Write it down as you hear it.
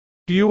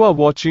You are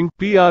watching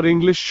PR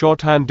English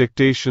Shorthand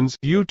Dictations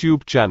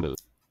YouTube channel.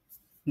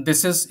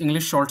 This is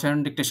English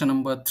Shorthand dictation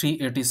number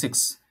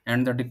 386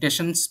 and the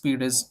dictation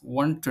speed is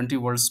 120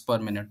 words per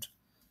minute.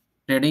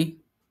 Ready?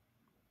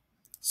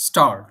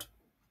 Start.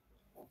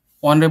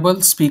 Honorable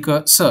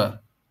Speaker, Sir,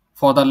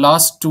 for the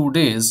last 2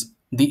 days,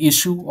 the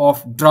issue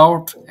of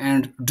drought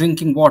and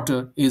drinking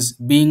water is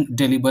being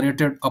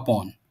deliberated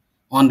upon.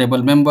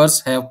 Honorable members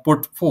have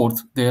put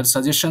forth their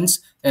suggestions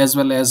as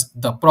well as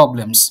the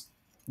problems.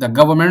 The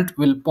government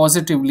will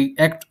positively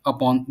act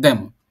upon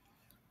them.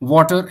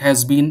 Water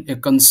has been a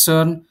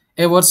concern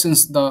ever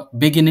since the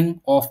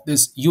beginning of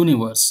this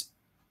universe.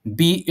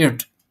 Be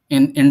it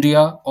in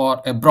India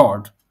or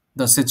abroad,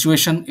 the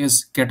situation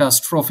is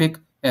catastrophic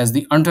as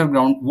the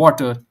underground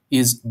water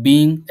is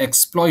being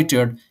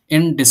exploited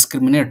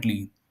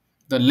indiscriminately.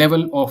 The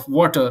level of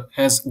water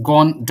has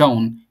gone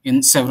down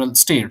in several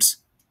states.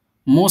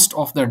 Most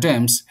of the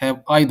dams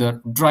have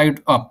either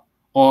dried up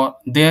or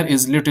there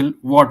is little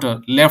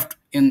water left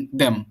in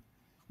them.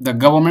 The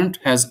government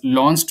has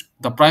launched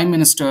the Prime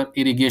Minister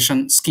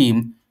Irrigation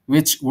Scheme,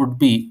 which would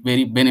be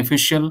very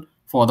beneficial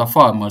for the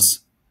farmers.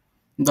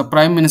 The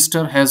Prime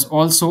Minister has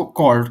also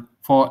called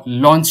for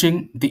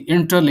launching the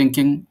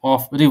interlinking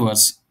of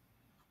rivers.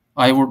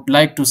 I would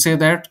like to say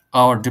that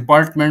our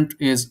department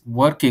is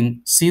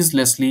working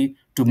ceaselessly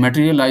to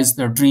materialize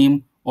the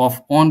dream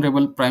of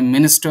Honorable Prime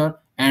Minister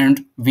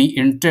and we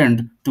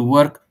intend to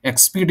work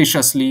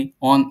expeditiously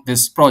on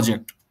this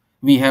project.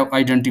 We have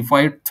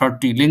identified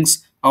 30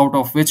 links out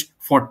of which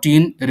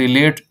 14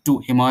 relate to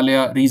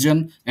Himalaya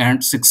region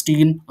and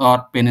 16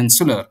 are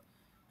peninsular.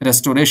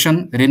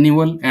 Restoration,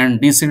 renewal,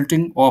 and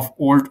desilting of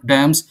old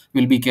dams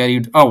will be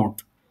carried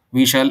out.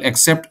 We shall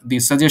accept the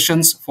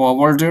suggestions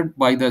forwarded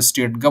by the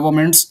state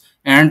governments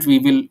and we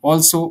will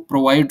also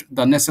provide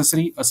the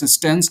necessary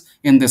assistance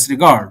in this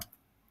regard.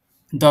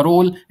 The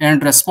role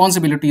and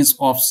responsibilities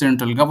of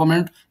central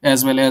government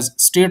as well as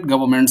state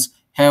governments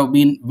have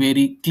been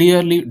very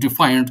clearly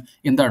defined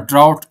in the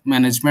drought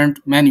management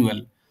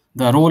manual.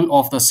 The role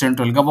of the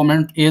central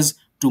government is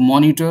to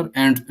monitor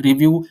and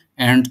review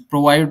and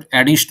provide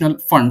additional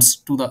funds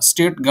to the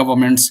state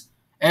governments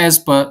as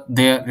per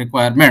their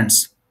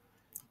requirements.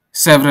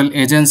 Several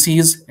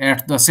agencies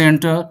at the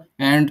center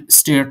and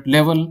state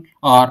level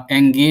are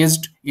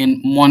engaged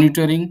in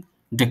monitoring,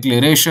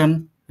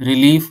 declaration,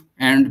 relief,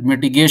 and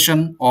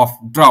mitigation of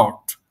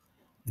drought.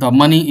 The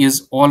money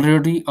is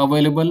already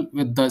available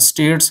with the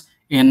states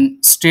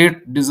in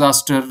State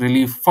Disaster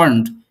Relief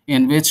Fund,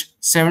 in which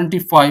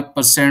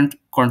 75%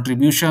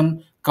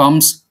 contribution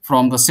comes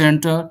from the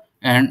center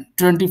and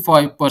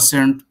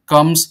 25%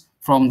 comes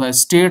from the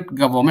state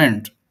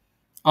government.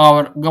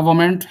 Our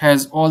government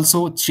has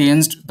also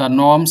changed the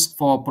norms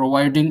for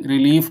providing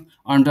relief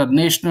under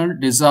National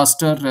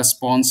Disaster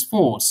Response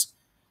Force.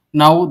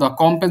 Now the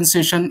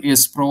compensation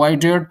is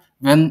provided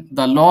when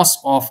the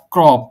loss of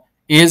crop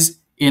is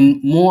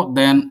in more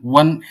than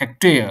 1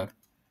 hectare.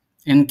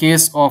 In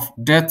case of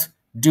death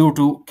due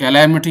to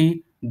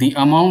calamity, the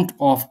amount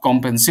of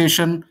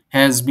compensation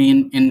has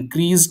been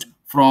increased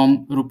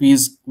from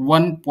rupees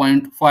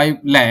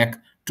 1.5 lakh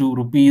to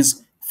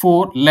rupees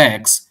 4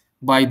 lakhs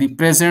by the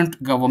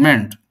present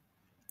government.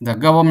 The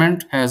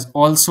government has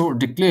also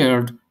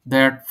declared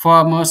that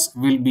farmers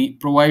will be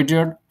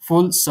provided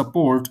full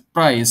support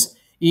price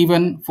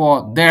even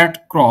for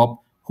that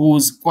crop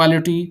whose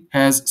quality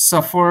has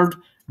suffered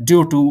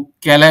due to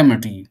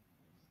calamity.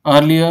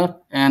 Earlier,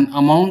 an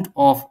amount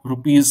of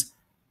rupees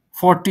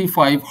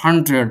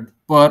 4,500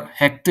 per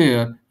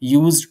hectare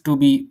used to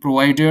be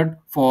provided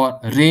for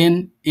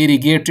rain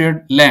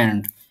irrigated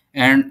land,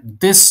 and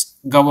this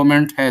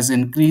government has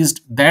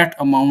increased that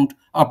amount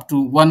up to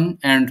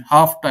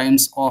 1.5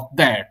 times of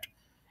that.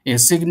 A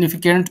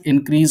significant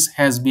increase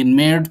has been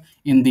made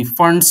in the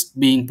funds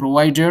being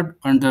provided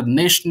under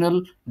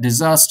National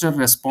Disaster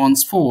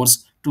Response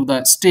Force to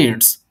the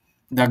states.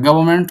 The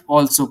government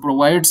also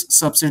provides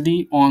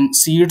subsidy on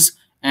seeds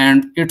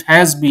and it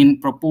has been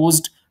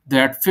proposed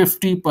that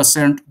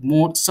 50%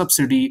 more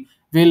subsidy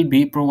will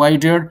be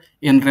provided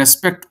in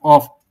respect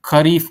of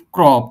kharif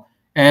crop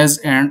as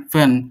and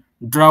when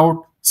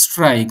drought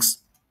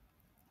strikes.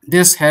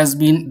 This has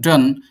been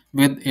done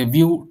with a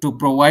view to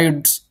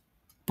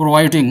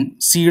providing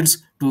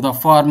seeds to the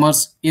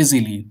farmers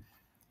easily.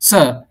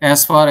 Sir,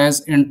 as far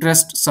as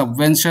interest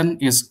subvention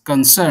is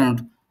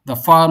concerned, the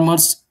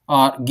farmers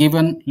are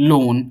given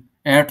loan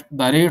at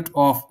the rate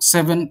of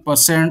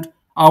 7%,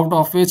 out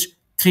of which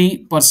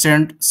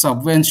 3%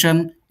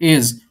 subvention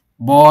is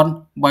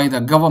borne by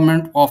the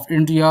government of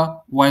India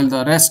while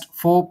the rest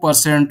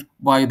 4%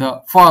 by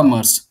the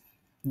farmers.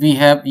 We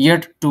have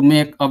yet to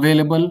make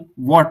available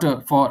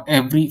water for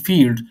every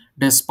field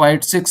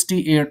despite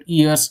 68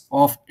 years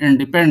of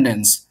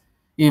independence.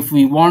 If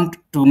we want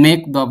to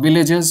make the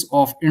villages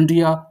of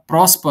India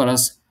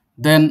prosperous,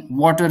 then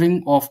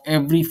watering of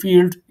every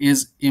field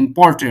is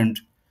important.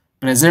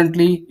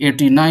 Presently,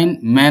 89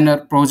 manor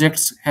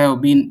projects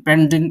have been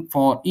pending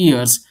for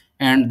years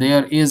and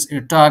there is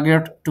a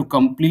target to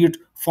complete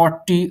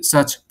 40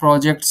 such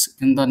projects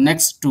in the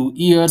next 2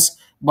 years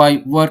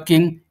by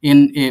working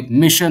in a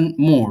mission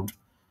mode.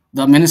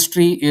 The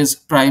ministry is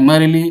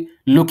primarily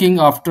looking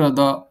after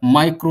the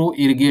micro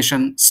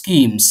irrigation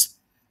schemes.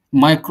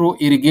 Micro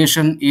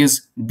irrigation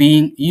is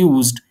being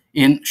used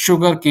in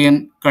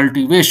sugarcane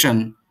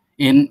cultivation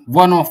in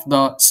one of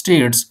the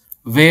states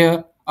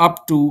where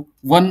up to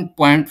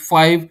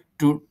 1.5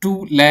 to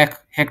 2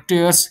 lakh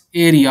hectares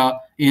area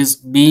is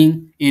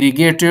being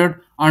irrigated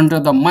under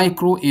the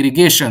micro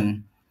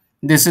irrigation.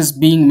 This is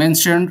being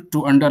mentioned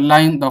to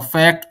underline the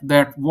fact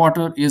that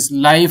water is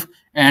life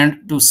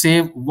and to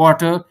save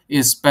water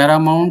is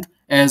paramount,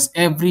 as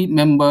every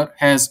member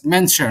has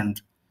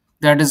mentioned.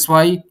 That is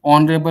why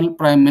Honorable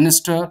Prime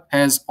Minister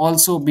has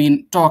also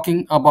been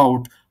talking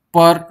about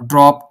per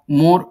drop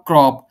more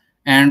crop,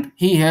 and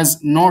he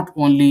has not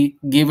only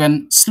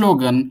given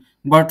slogan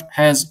but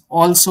has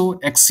also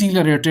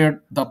accelerated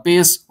the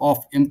pace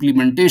of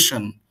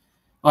implementation.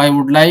 I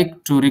would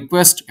like to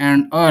request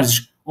and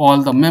urge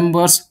all the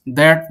members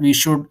that we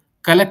should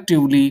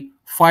collectively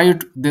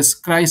fight this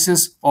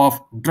crisis of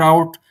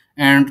drought,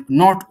 and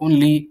not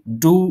only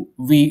do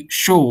we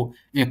show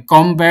a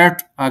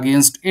combat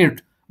against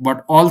it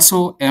but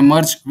also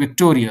emerge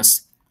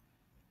victorious.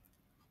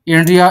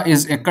 India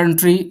is a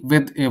country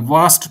with a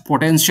vast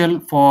potential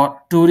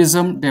for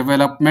tourism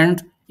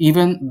development,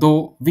 even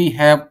though we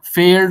have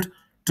failed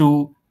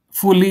to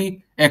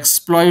fully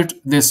exploit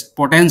this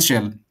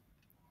potential.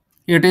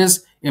 It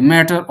is a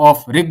matter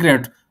of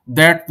regret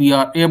that we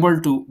are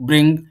able to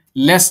bring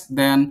less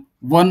than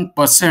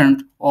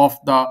 1% of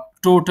the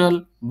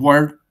total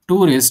world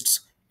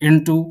tourists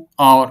into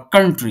our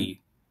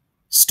country.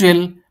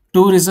 Still,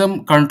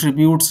 tourism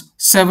contributes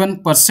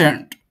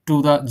 7%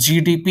 to the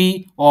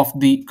GDP of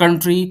the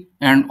country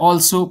and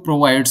also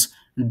provides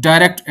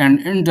direct and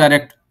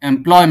indirect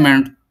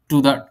employment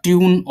to the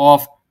tune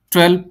of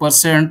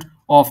 12%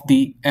 of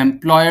the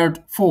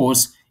employed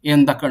force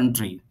in the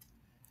country.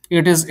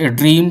 It is a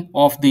dream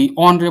of the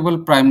Honorable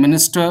Prime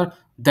Minister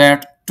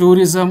that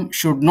tourism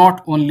should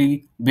not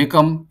only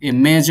become a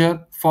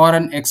major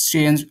foreign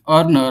exchange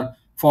earner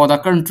for the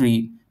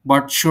country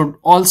but should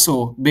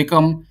also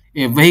become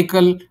a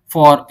vehicle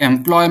for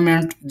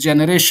employment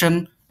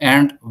generation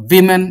and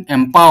women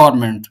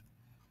empowerment.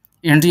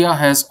 India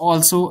has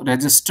also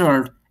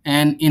registered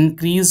an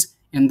increase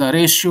in the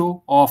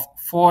ratio of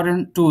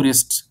foreign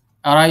tourist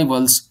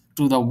arrivals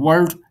to the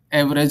world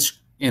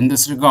average in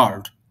this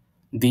regard.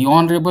 The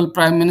Honorable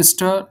Prime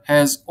Minister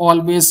has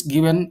always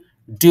given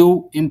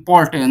due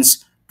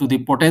importance to the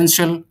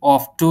potential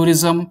of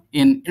tourism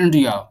in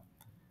India.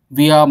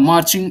 We are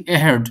marching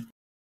ahead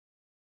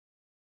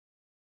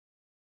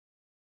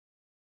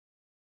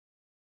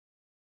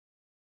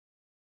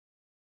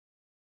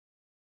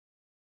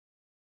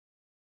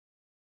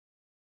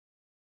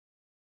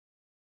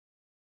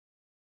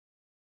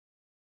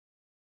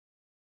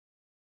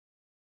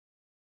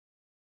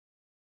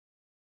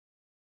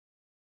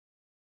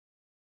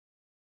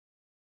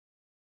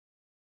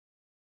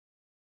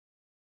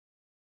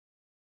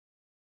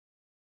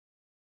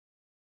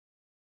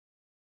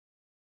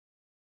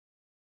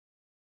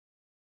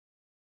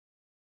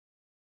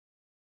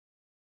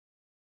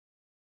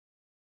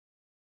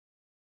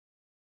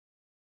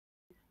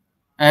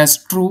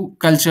as true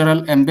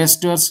cultural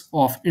ambassadors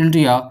of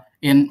India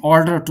in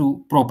order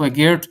to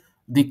propagate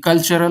the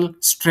cultural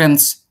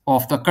strengths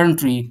of the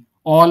country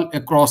all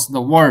across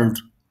the world.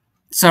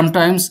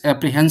 Sometimes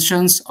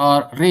apprehensions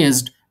are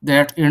raised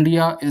that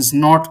India is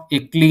not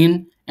a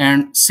clean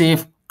and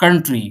safe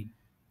country.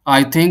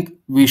 I think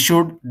we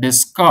should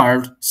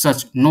discard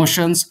such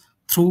notions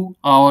through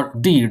our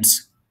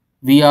deeds.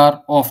 We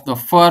are of the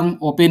firm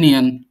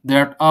opinion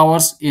that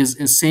ours is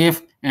a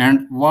safe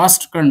and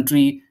vast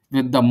country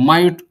with the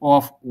might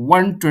of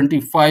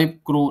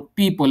 125 crore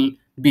people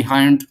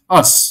behind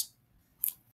us.